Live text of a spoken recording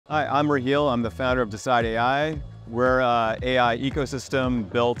Hi, I'm Raheel. I'm the founder of DecideAI. We're an AI ecosystem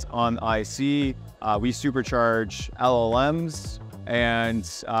built on IC. We supercharge LLMs and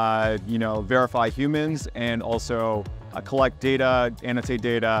verify humans, and also collect data, annotate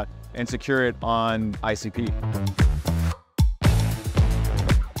data, and secure it on ICP.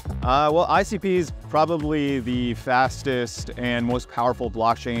 Well, ICP is probably the fastest and most powerful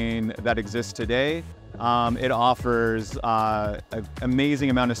blockchain that exists today. It offers an amazing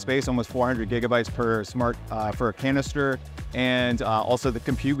amount of space, almost 400 gigabytes per for a canister, and also the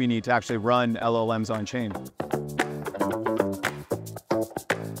compute we need to actually run LLMs on chain.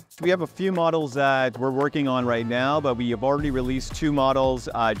 We have a few models that we're working on right now, but we have already released two models,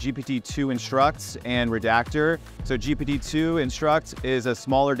 GPT-2 Instruct and Redactor. So GPT-2 Instruct is a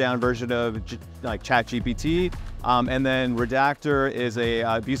smaller down version of like ChatGPT, and then Redactor is a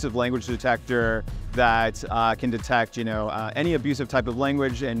abusive language detector that can detect any abusive type of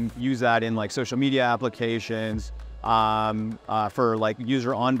language and use that in like social media applications for like user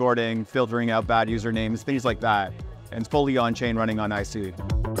onboarding, filtering out bad usernames, things like that. And it's fully on-chain, running on IC.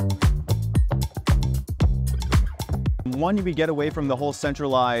 One, we get away from the whole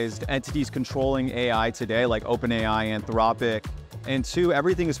centralized entities controlling AI today, like OpenAI, Anthropic. And two,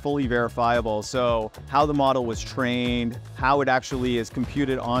 everything is fully verifiable. So how the model was trained, how it actually is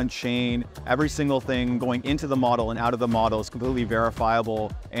computed on chain, every single thing going into the model and out of the model is completely verifiable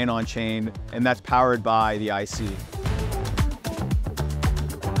and on chain. And that's powered by the IC.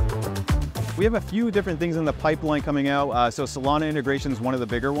 We have a few different things in the pipeline coming out. So Solana integration is one of the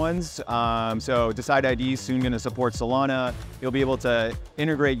bigger ones. So DecideID is soon going to support Solana. You'll be able to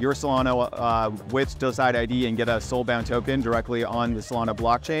integrate your Solana with DecideID and get a soulbound token directly on the Solana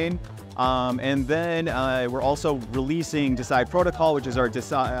blockchain. And then we're also releasing Decide Protocol, which is our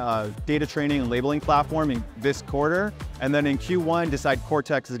data training and labeling platform in this quarter. And then in Q1, Decide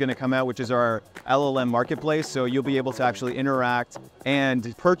Cortex is going to come out, which is our LLM marketplace. So you'll be able to actually interact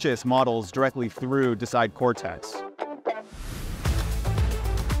and purchase models directly through Decide Cortex.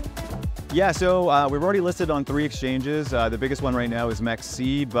 Yeah, so we've already listed on 3 exchanges. The biggest one right now is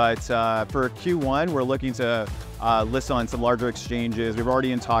MEXC, but for Q1, we're looking to list on some larger exchanges. We're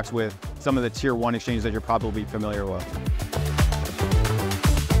already in talks with some of the tier 1 exchanges that you're probably familiar with.